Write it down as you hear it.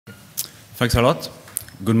Thanks a lot.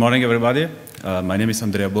 Good morning, everybody. My name is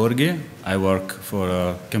Andrea Borghi. I work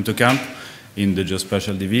for Camp to Camp in the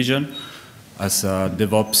geospatial division as a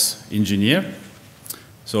DevOps engineer.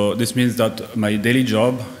 So this means that my daily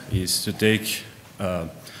job is to take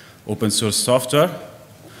open source software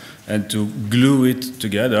and to glue it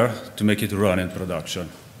together to make it run in production.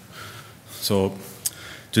 So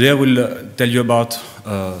today I will tell you about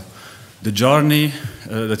the journey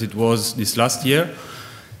that it was this last year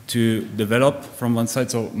to develop from one side.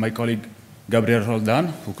 So my colleague Gabriel Roldan,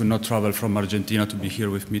 who could not travel from Argentina to be here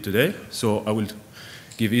with me today. So I will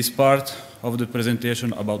give his part of the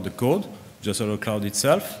presentation about the code, GeoServer-cloud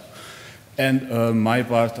itself, and my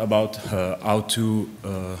part about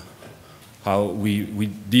how we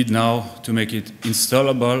did now to make it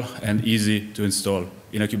installable and easy to install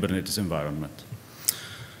in a Kubernetes environment.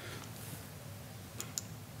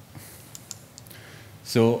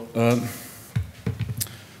 So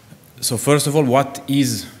first of all, what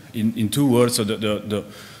is, in 2 words, so I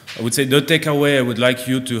would say the takeaway I would like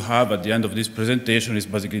you to have at the end of this presentation is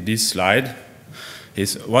basically this slide,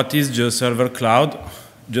 is what is GeoServer-cloud?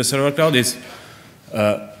 GeoServer-cloud is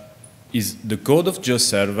the code of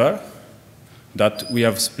GeoServer that we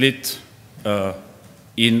have split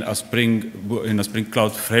in a Spring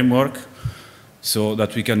Cloud framework so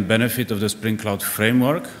that we can benefit of the Spring Cloud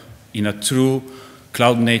framework in a true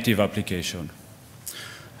cloud-native application.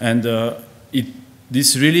 And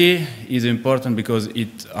this really is important because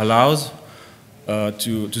it allows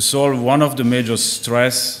to solve one of the major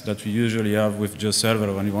stress that we usually have with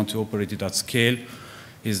GeoServer when you want to operate it at scale,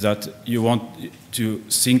 is that you want to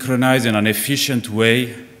synchronize in an efficient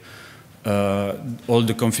way all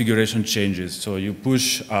the configuration changes. So you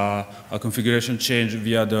push a configuration change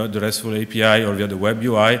via the RESTful API or via the web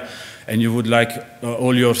UI, and you would like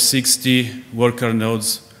all your 60 worker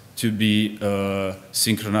nodes to be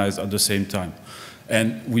synchronized at the same time.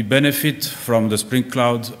 And we benefit from the Spring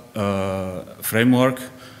Cloud framework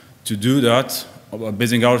to do that,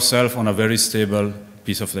 basing ourselves on a very stable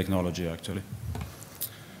piece of technology, actually.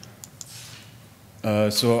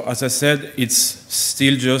 So as I said, it's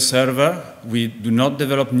still GeoServer. We do not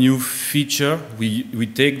develop new feature. We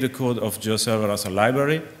take the code of GeoServer as a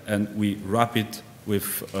library and we wrap it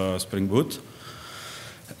with Spring Boot.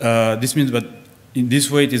 This means that in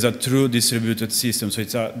this way it is a true distributed system. So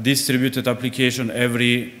it's a distributed application.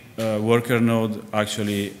 Every worker node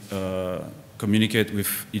actually communicate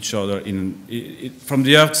with each other. From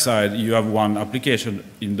the outside, you have one application.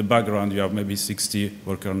 In the background, you have maybe 60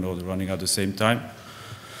 worker nodes running at the same time.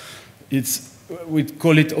 We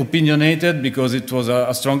call it opinionated because it was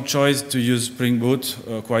a strong choice to use Spring Boot,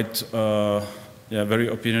 very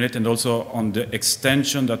opinionated, and also on the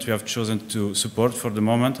extension that we have chosen to support for the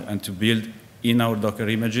moment and to build in our Docker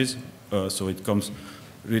images. So it comes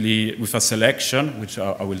really with a selection, which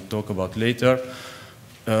I will talk about later.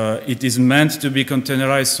 It is meant to be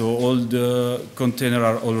containerized, so all the containers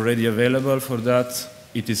are already available for that.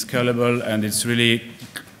 It is scalable, and it's really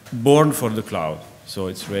born for the cloud. So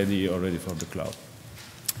it's ready already for the cloud.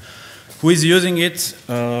 Who is using it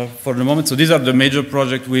for the moment? So these are the major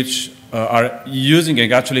projects which are using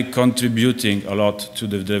and actually contributing a lot to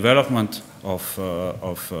the development of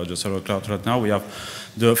GeoServer-cloud right now. We have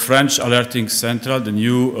the French alerting central, the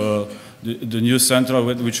new central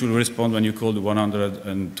which will respond when you call the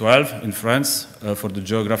 112 in France for the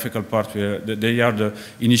geographical part. Where they are the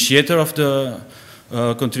initiator of the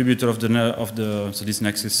contributor of so this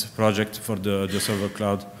Nexus project for the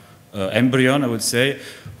GeoServer-cloud embryon, I would say.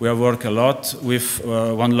 We have worked a lot with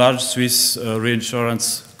one large Swiss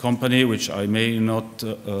reinsurance company, which I may not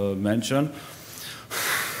mention.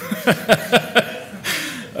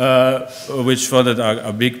 Which funded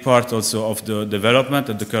a big part also of the development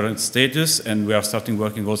at the current status, and we are starting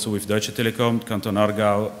working also with Deutsche Telekom, Canton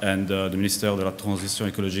Aargau, and the Ministère de la Transition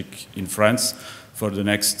écologique in France for the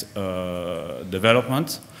next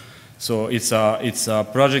development. So it's a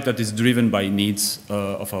project that is driven by needs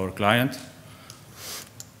of our client,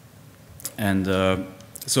 and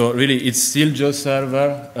so really it's still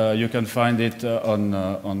GeoServer. You can find it on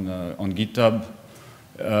GitHub.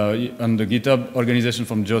 On the GitHub organization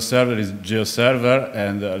from GeoServer is GeoServer,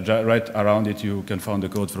 and right around it you can find the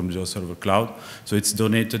code from GeoServer-cloud. So it's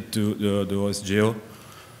donated to the OSGeo.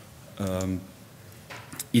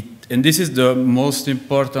 And this is the most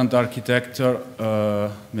important architecture.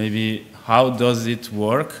 Maybe how does it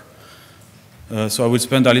work? So I will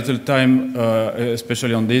spend a little time,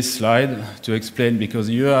 especially on this slide, to explain, because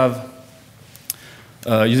you have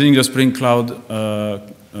using the Spring Cloud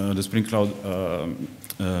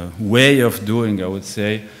way of doing, I would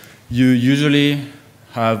say, you usually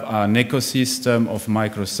have an ecosystem of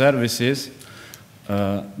microservices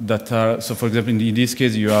that are, so for example, in this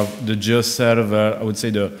case, you have the GeoServer, I would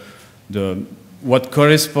say what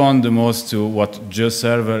corresponds the most to what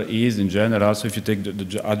GeoServer is in general. So if you take the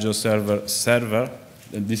GeoServer server,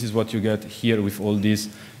 and this is what you get here with all these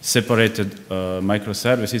separated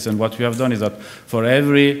microservices. And what we have done is that for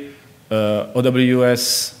every OWS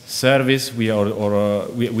service we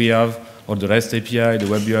have, or the REST API, the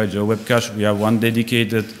Web UI, Web Cache, we have one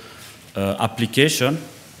dedicated application.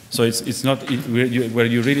 So it's not where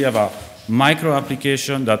you really have a micro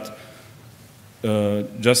application that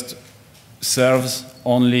just serves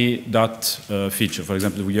only that feature. For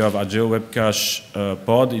example, if you have a GeoWeb Cache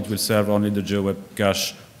pod, it will serve only the GeoWeb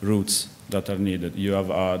Cache routes that are needed. You have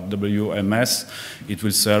a WMS, it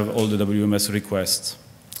will serve all the WMS requests.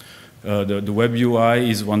 The Web UI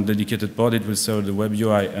is one dedicated pod, it will serve the Web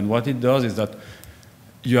UI. And what it does is that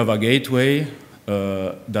you have a gateway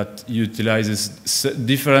that utilizes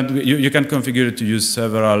different, you can configure it to use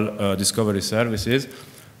several discovery services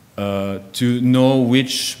to know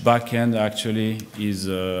which backend actually is,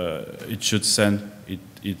 it should send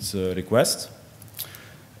its request.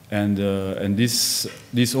 And this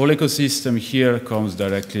whole ecosystem here comes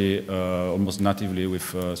directly, almost natively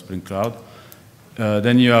with Spring Cloud.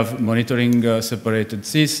 Then you have monitoring separated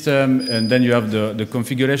system, and then you have the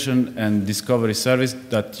configuration and discovery service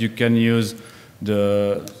that you can use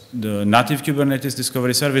the native Kubernetes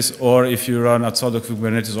discovery service, or if you run outside of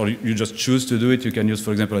Kubernetes, or you just choose to do it, you can use,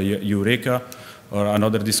 for example, Eureka or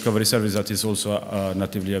another discovery service that is also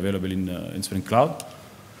natively available in Spring Cloud.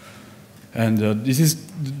 And this is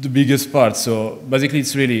the biggest part. So basically,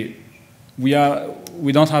 it's really, we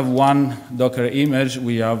don't have one Docker image.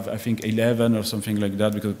 We have, I think, 11 or something like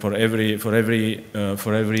that, because for every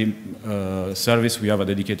service we have a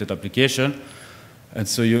dedicated application. And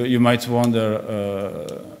so you might wonder,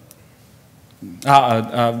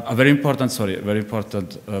 a very important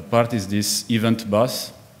part is this event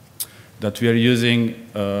bus that we are using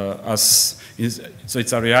so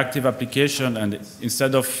it's a reactive application, and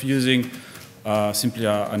instead of using simply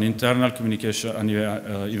an internal communication, an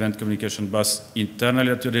event communication bus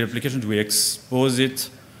internally to the application, we expose it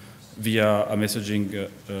via a messaging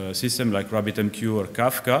system like RabbitMQ or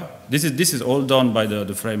Kafka. This is all done by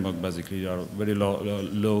the framework, basically. You are very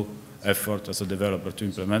low effort as a developer to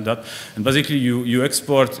implement that. And basically, you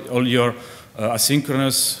export all your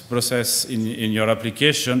asynchronous process in your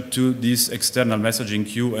application to this external messaging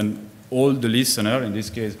queue, and all the listener, in this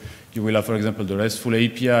case, you will have, for example, the RESTful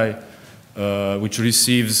API, which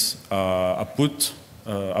receives a put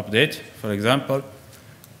update, for example,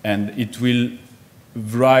 and it will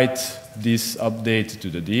write this update to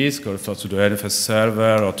the disk, or to the NFS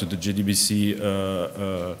server, or to the JDBC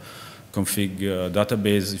config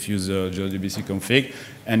database if you use JDBC config,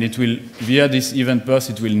 and it will, via this event bus,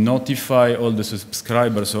 it will notify all the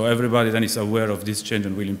subscribers, so everybody then is aware of this change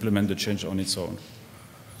and will implement the change on its own.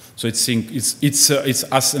 So it's an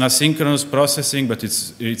asynchronous processing, but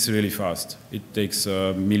it's really fast. It takes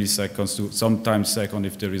milliseconds to sometimes seconds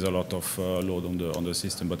if there is a lot of load on the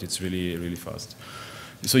system, but it's really fast.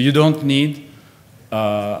 So you don't need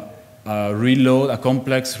a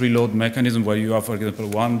complex reload mechanism where you have, for example,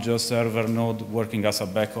 one GeoServer node working as a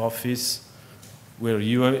back office, where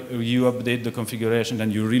you update the configuration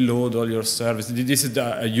and you reload all your services. This is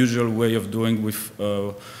a usual way of doing with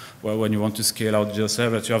when you want to scale out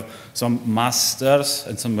GeoServer. You have some masters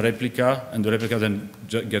and some replica, and the replica then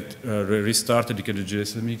get restarted. You get the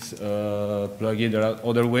GSMX plugin. There are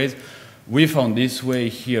other ways. We found this way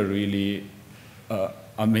here really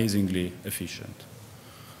amazingly efficient.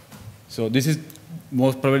 So this is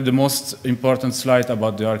probably the most important slide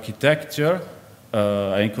about the architecture.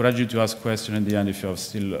 I encourage you to ask questions in the end if you have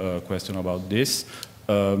still a question about this.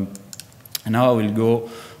 And now I will go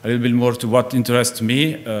a little bit more to what interests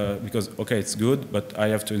me, because, okay, it's good, but I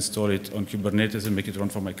have to install it on Kubernetes and make it run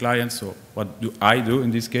for my clients. So what do I do in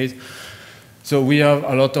this case? So we have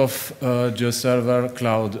a lot of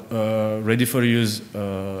GeoServer-cloud ready for use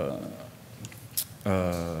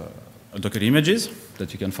Docker images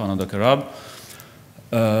that you can find on Docker Hub.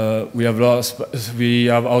 We have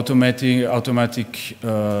automatic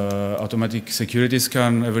security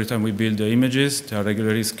scan every time we build the images. They are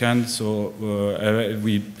regularly scanned. So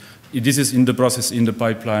this is in the process, in the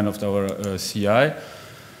pipeline of our CI.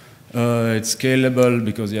 It's scalable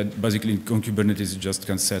because basically on Kubernetes you just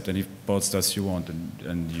can set any pod stats you want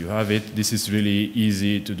and you have it. This is really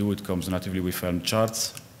easy to do. It comes natively with Helm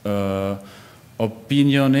charts.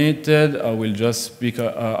 Opinionated, I will just speak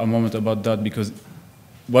a moment about that because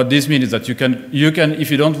what this means is that you can, if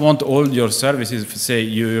you don't want all your services, if say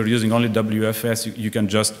you're using only WFS, you can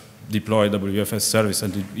just deploy WFS service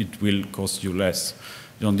and it will cost you less.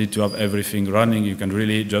 You don't need to have everything running. You can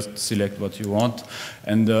really just select what you want.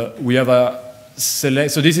 And we have a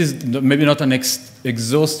select, so this is maybe not an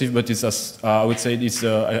exhaustive, but it's I would say it's,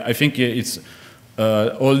 I think it's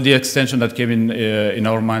all the extension that came in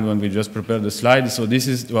our mind when we just prepared the slide. So this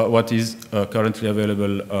is what is currently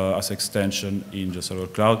available as extension in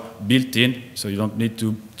GeoServer-cloud, built in, so you don't need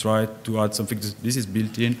to try to add something. This is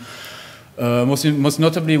built in. Most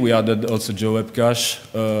notably, we added also GeoWeb Cache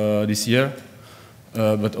this year.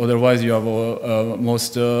 But otherwise, you have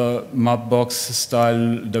most Mapbox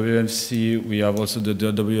style WMC. We have also the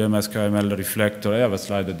WMS KML reflector. I have a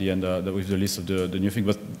slide at the end with the list of the new things.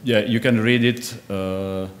 But yeah, you can read it.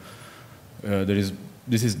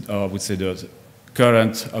 This is, I would say, the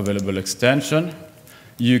current available extension.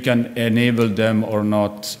 You can enable them or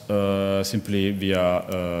not simply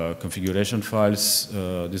via configuration files.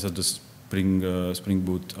 These are the Spring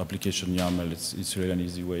Boot application YAML. It's really an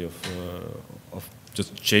easy way of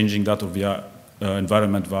just changing that via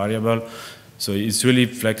environment variable. So it's really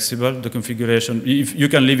flexible, the configuration. If you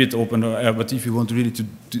can leave it open, but if you want really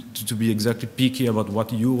to be exactly picky about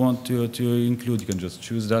what you want to include, you can just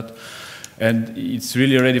choose that. And it's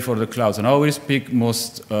really ready for the cloud. So now we speak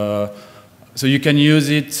most, so you can use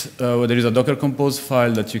it, there is a Docker Compose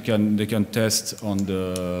file that they can test on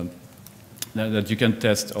the,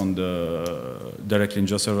 directly in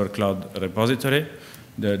GeoServer-cloud repository.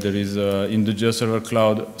 There is, in the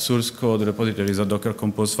GeoServer-cloud source code repository, there is a Docker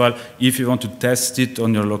Compose file if you want to test it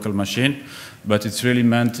on your local machine, but it's really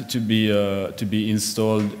meant to be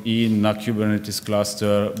installed in a Kubernetes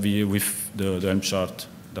cluster with the Helm chart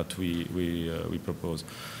that we propose.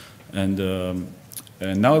 And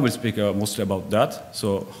now I will speak mostly about that.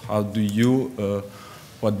 So how do you,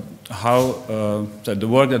 the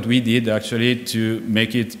work that we did actually to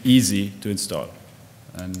make it easy to install.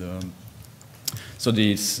 And so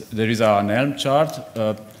there is an Helm chart.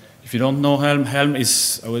 If you don't know Helm, Helm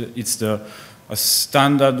is a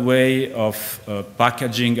standard way of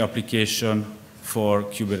packaging application for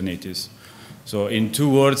Kubernetes. So in 2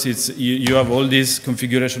 words, you have all these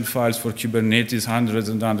configuration files for Kubernetes, hundreds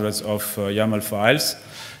and hundreds of YAML files,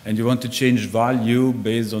 and you want to change value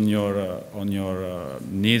based on your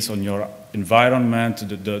needs, on your environment,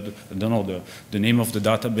 the name of the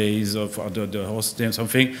database, of the host name,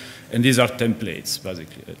 something, and these are templates,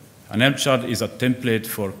 basically. An Helm chart is a template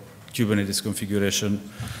for Kubernetes configuration,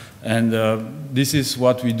 and this is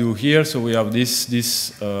what we do here. So we have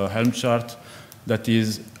this Helm chart that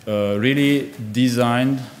is really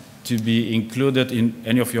designed to be included in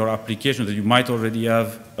any of your applications that you might already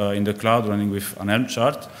have in the cloud running with an Helm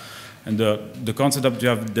chart. And the concept that we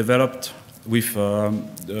have developed with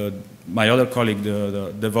my other colleague,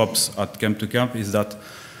 the DevOps at Camp to Camp, is that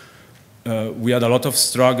we had a lot of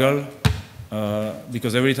struggle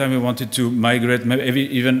because every time we wanted to migrate,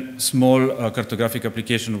 even small cartographic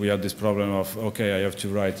application, we had this problem of, okay, I have to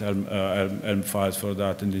write Helm files for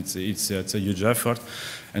that, and it's a huge effort.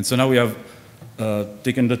 And so now we have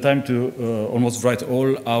taken the time to almost write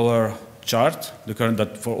all our chart, the current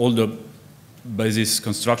that for all the basis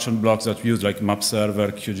construction blocks that we use, like map server,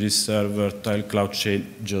 QG server, tile cloud chain,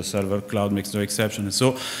 GeoServer-cloud makes no exception. And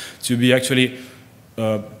so to be actually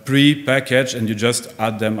pre-packaged, and you just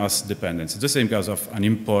add them as dependencies. It's the same case of an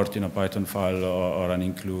import in a Python file or an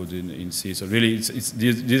include in C. So really,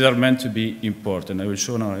 these are meant to be important. I will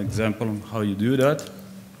show now an example of how you do that.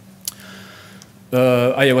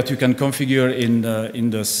 What you can configure in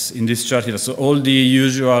this chart here. So all the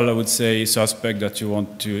usual, I would say, suspect that you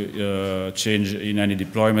want to change in any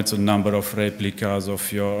deployment, so number of replicas of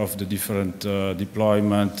the different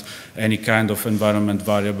deployment, any kind of environment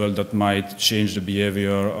variable that might change the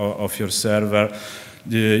behavior of your server.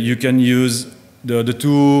 You can use the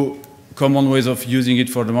 2 common ways of using it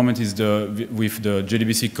for the moment is with the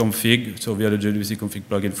JDBC config. So we have the JDBC config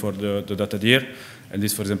plugin for the data dir. And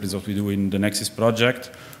this, for example, is what we do in the Nexus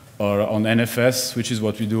project, or on NFS, which is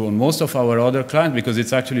what we do on most of our other clients, because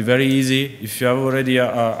it's actually very easy. If you have already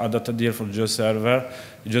a data dir for GeoServer,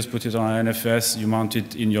 you just put it on an NFS, you mount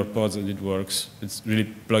it in your pods, and it works. It's really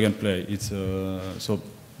plug and play. It's so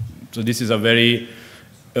this is a very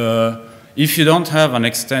if you don't have an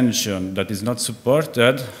extension that is not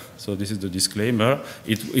supported, so this is the disclaimer,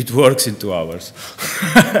 it works in 2 hours.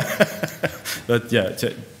 But yeah,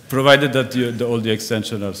 provided that all the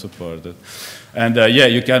extensions are supported. And yeah,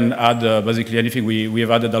 you can add basically anything. We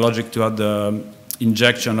have added a logic to add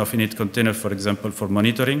injection of init container, for example, for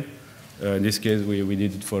monitoring. In this case, we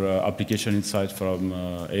did it for application insight from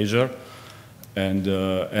Azure.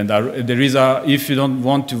 There is if you don't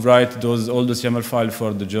want to write all those YAML files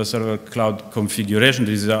for the GeoServer-cloud configuration,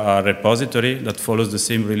 there is a repository that follows the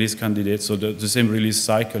same release candidate, so the same release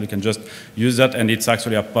cycle. You can just use that, and it's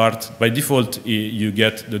actually a part. By default, you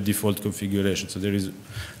get the default configuration, so there is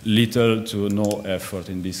little to no effort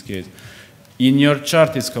in this case. In your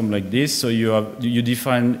chart, it's come like this. So you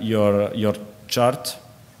define your chart.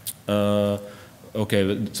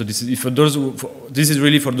 Okay, so this is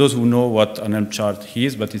really for those who know what an Helm chart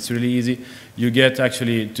is, but it's really easy. You get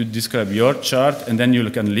actually to describe your chart, and then you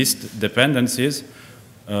can list dependencies.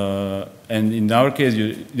 And in our case,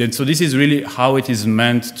 so this is really how it is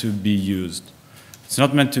meant to be used. It's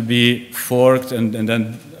not meant to be forked and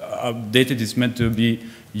then updated. It's meant to be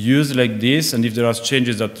used like this, and if there are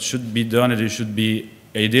changes that should be done, it should be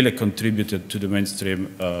ideally contributed to the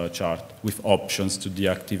mainstream chart with options to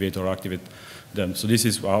deactivate or activate them. So this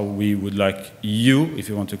is how we would like you, if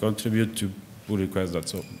you want to contribute, to pull request that.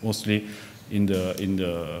 So mostly in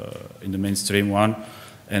the mainstream one,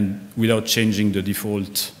 and without changing the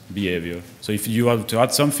default behavior. So if you have to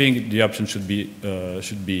add something, the option should be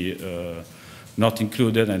not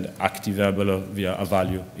included and activable via a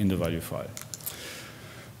value in the value file.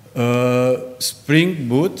 Spring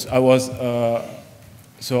Boot,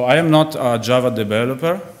 so I am not a Java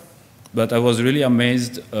developer, but I was really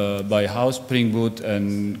amazed by how Spring Boot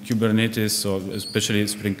and Kubernetes, so especially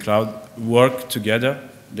Spring Cloud, work together.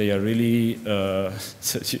 They are really,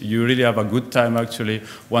 you really have a good time actually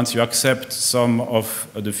once you accept some of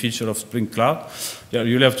the feature of Spring Cloud. You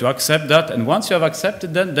really have to accept that, and once you have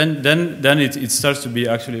accepted that, then it starts to be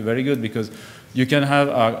actually very good, because you can have,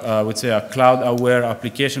 I would say, a cloud-aware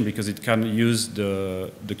application, because it can use the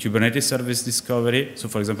Kubernetes service discovery. So,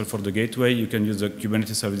 for example, for the gateway, you can use the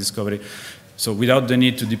Kubernetes service discovery. So, without the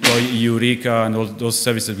need to deploy Eureka and all those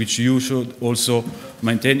services, which you should also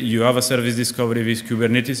maintain, you have a service discovery with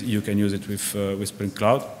Kubernetes. You can use it with Spring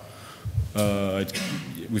Cloud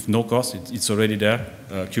with no cost. It's already there.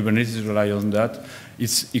 Kubernetes relies on that.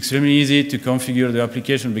 It's extremely easy to configure the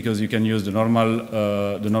application, because you can use the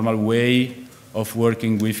normal way of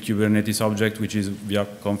working with Kubernetes object, which is via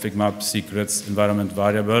config map, secrets, environment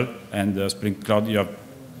variable, and Spring Cloud. You have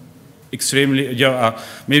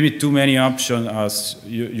maybe too many options as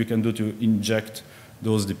you can do to inject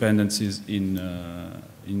those dependencies in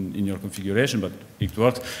your configuration, but it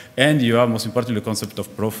works. And you have, most importantly, the concept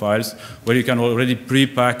of profiles, where you can already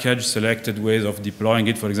pre-package selected ways of deploying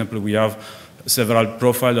it. For example, we have several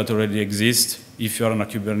profiles that already exist. If you're on a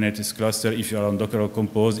Kubernetes cluster, if you're on Docker or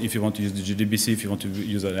Compose, if you want to use the JDBC, if you want to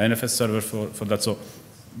use an NFS server for that. So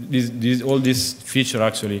all these features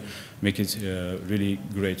actually make it really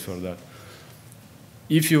great for that.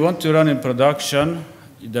 If you want to run in production,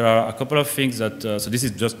 there are a couple of things that, so this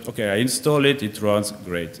is just, okay, I install it, it runs,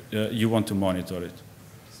 great. You want to monitor it.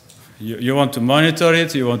 You want to monitor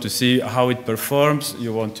it, you want to see how it performs,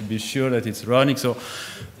 you want to be sure that it's running. So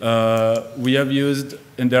we have used,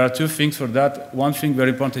 and there are two things for that. One thing very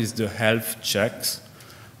important is the health checks.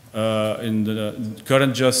 In the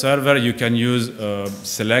current GeoServer, you can use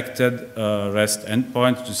selected REST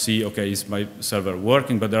endpoint to see, okay, is my server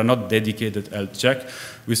working, but they are not dedicated health check.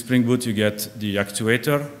 With Spring Boot, you get the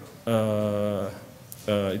actuator.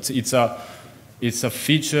 It's a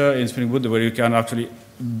feature in Spring Boot where you can actually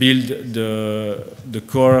build the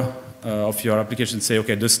core of your application, say,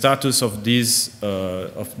 okay, the status of this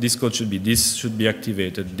code should be, this should be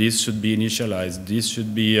activated, this should be initialized, this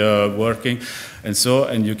should be working,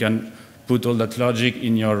 and you can put all that logic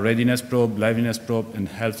in your readiness probe, liveness probe, and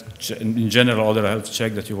in general, other health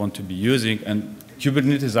check that you want to be using. And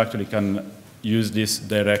Kubernetes actually can use this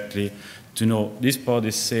directly to know this pod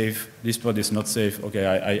is safe, this pod is not safe. Okay,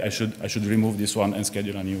 I should remove this one and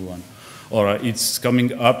schedule a new one, or it's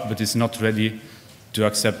coming up but it's not ready to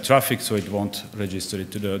accept traffic, so it won't register it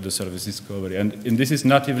to the service discovery. And this is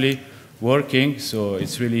natively working, so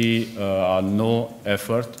it's really no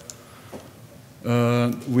effort.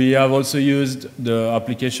 We have also used the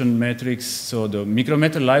application metrics, so the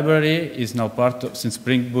micrometer library is now part of, since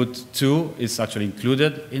Spring Boot 2 is actually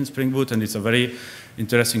included in Spring Boot, and it's a very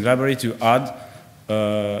interesting library to add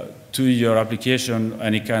to your application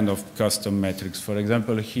any kind of custom metrics. For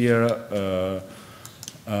example, here,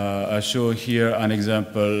 I show here an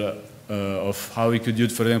example of how we could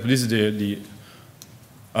use, for example, this is the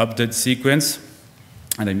update sequence,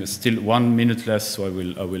 and I'm still 1 minute less, so I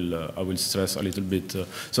will stress a little bit.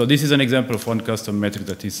 So this is an example of one custom metric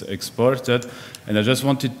that is exported, and I just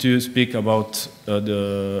wanted to speak about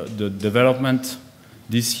the development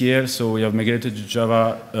this year. So we have migrated to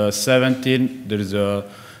Java 17. There is a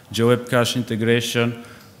GeoWeb cache integration.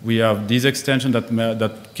 We have this extension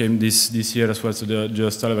that came this year as well, so the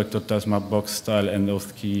GeoStyle vector task map box style and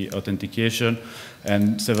auth key authentication,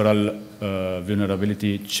 and several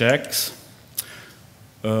vulnerability checks.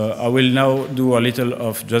 I will now do a little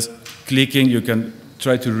of just clicking. You can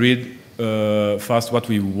try to read fast what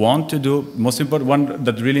we want to do. Most important one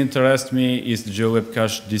that really interests me is the GeoWeb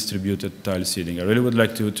Cache distributed tile seeding. I really would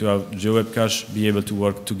like to have GeoWeb Cache be able to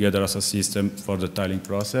work together as a system for the tiling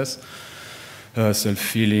process.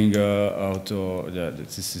 Self-filling, auto, yeah,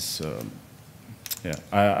 this is, yeah,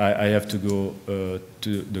 I have to go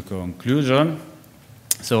to the conclusion.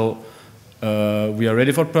 So we are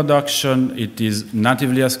ready for production. It is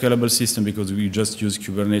natively a scalable system because we just use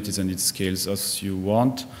Kubernetes and it scales as you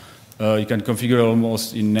want. You can configure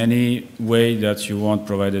almost in any way that you want,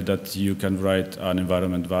 provided that you can write an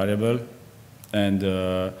environment variable. And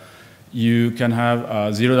you can have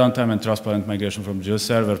a zero downtime and transparent migration from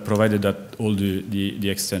GeoServer, provided that all the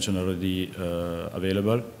extension are already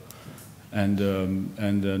available. And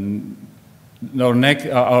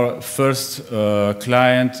our first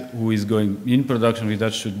client who is going in production with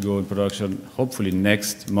that should go in production hopefully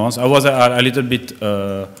next month. I was a little bit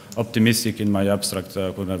optimistic in my abstract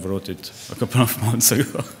when I wrote it a couple of months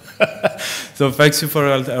ago. So thanks you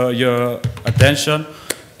for your attention.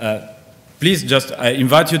 Please I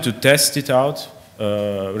invite you to test it out,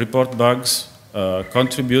 report bugs,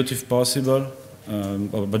 contribute if possible.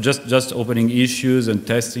 But just opening issues and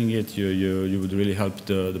testing it, you would really help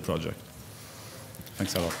the project.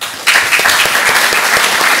 Thanks a lot.